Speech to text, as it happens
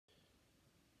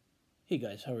Hey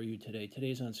guys, how are you today?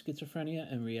 Today's on schizophrenia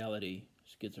and reality.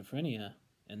 Schizophrenia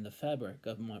and the fabric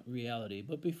of reality.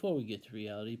 But before we get to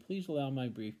reality, please allow my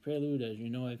brief prelude. As you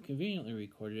know, I've conveniently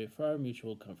recorded it for our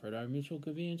mutual comfort, our mutual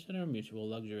convenience, and our mutual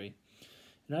luxury.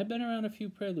 And I've been around a few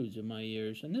preludes in my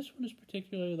years, and this one is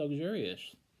particularly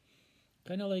luxurious.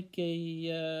 Kind of like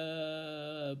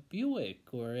a Buick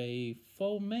or a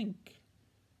faux mink.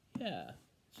 Yeah,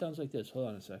 sounds like this. Hold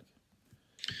on a sec.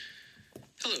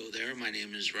 Hello there, my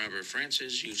name is Robert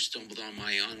Francis. You've stumbled on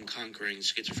my Unconquering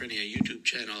Schizophrenia YouTube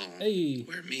channel. Hey.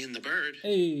 Where me and the bird.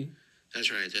 Hey.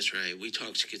 That's right. We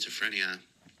talk schizophrenia.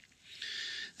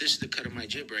 This is the cut of my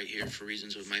jib right here for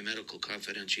reasons of my medical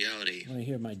confidentiality. I want to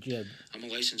hear my jib. I'm a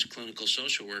licensed clinical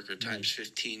social worker times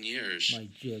 15 years. My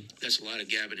jib. That's a lot of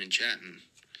gabbing and chatting.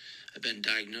 I've been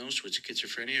diagnosed with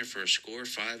schizophrenia for a score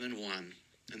 5 and 1.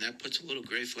 And that puts a little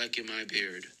gray fleck in my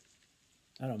beard.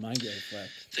 I don't mind gray fleck.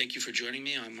 Thank you for joining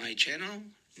me on my channel.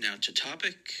 Now to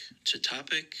topic.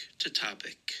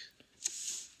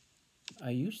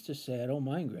 I used to say I don't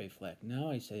mind gray fleck.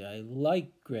 Now I say I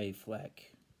like gray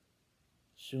fleck.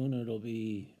 Soon it'll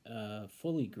be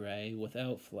fully gray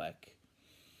without fleck.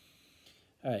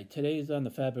 All right, today is on the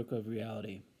fabric of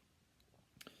reality.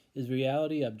 Is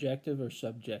reality objective or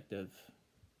subjective?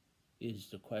 Is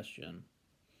the question.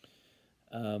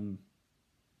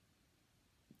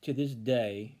 To this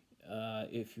day,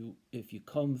 if you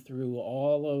come through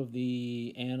all of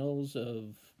the annals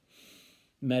of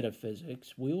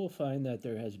metaphysics, we will find that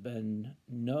there has been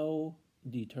no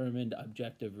determined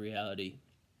objective reality.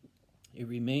 It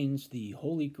remains the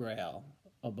holy grail,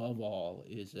 above all,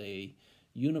 is a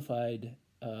unified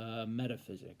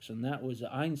metaphysics, and that was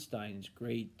Einstein's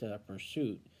great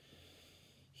pursuit.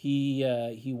 He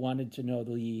wanted to know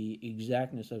the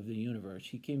exactness of the universe.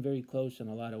 He came very close in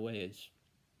a lot of ways,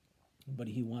 but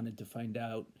he wanted to find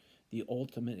out the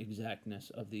ultimate exactness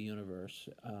of the universe,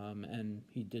 and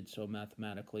he did so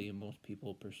mathematically, and most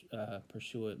people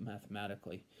pursue it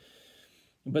mathematically.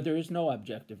 But there is no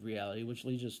objective reality, which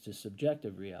leads us to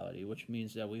subjective reality, which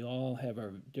means that we all have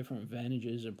our different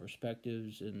advantages and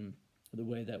perspectives in the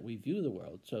way that we view the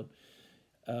world. So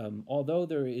although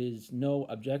there is no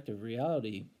objective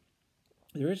reality,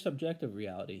 there is subjective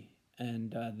reality,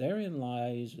 and therein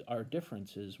lies our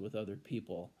differences with other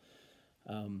people.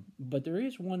 But there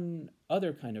is one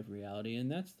other kind of reality,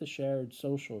 and that's the shared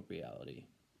social reality.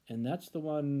 And that's the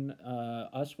one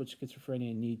us with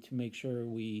schizophrenia need to make sure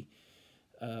we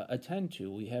attend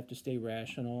to. We have to stay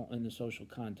rational in the social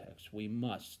context. We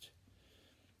must.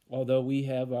 Although we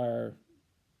have our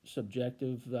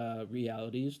subjective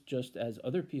realities, just as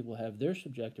other people have their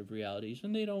subjective realities,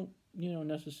 and they don't,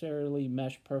 necessarily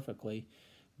mesh perfectly,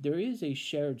 there is a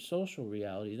shared social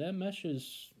reality that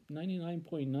meshes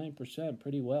 99.9%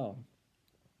 pretty well,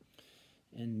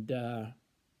 and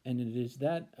it is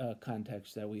that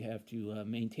context that we have to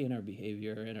maintain our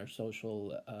behavior and our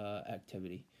social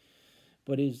activity.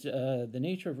 But is the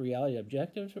nature of reality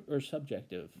objective or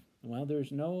subjective? Well,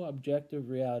 there's no objective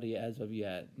reality as of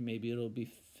yet. Maybe it'll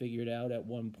be figured out at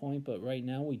one point, but right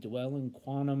now we dwell in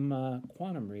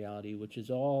quantum reality, which is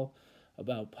all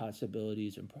about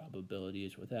possibilities and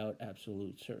probabilities without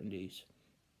absolute certainties.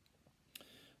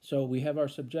 So we have our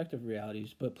subjective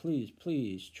realities, but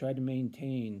please try to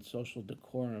maintain social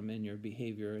decorum in your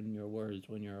behavior and your words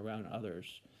when you're around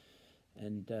others.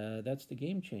 And that's the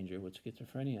game changer with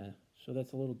schizophrenia. So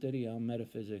that's a little ditty on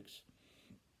metaphysics.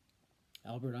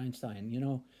 Albert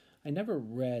Einstein. I never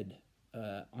read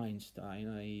Einstein.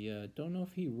 I don't know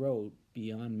if he wrote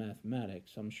Beyond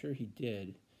Mathematics. I'm sure he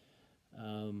did.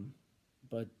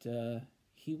 But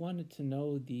he wanted to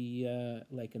know the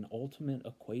like an ultimate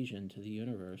equation to the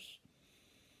universe.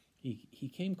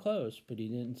 He came close, but he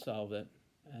didn't solve it.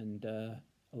 And a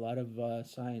lot of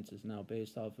science is now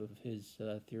based off of his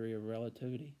theory of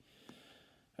relativity.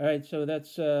 All right, so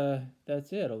that's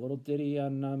it. A little ditty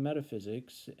on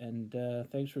metaphysics, and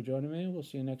thanks for joining me. We'll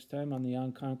see you next time on the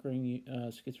Unconquering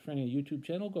Schizophrenia YouTube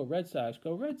channel. Go Red Sox!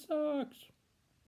 Go Red Sox!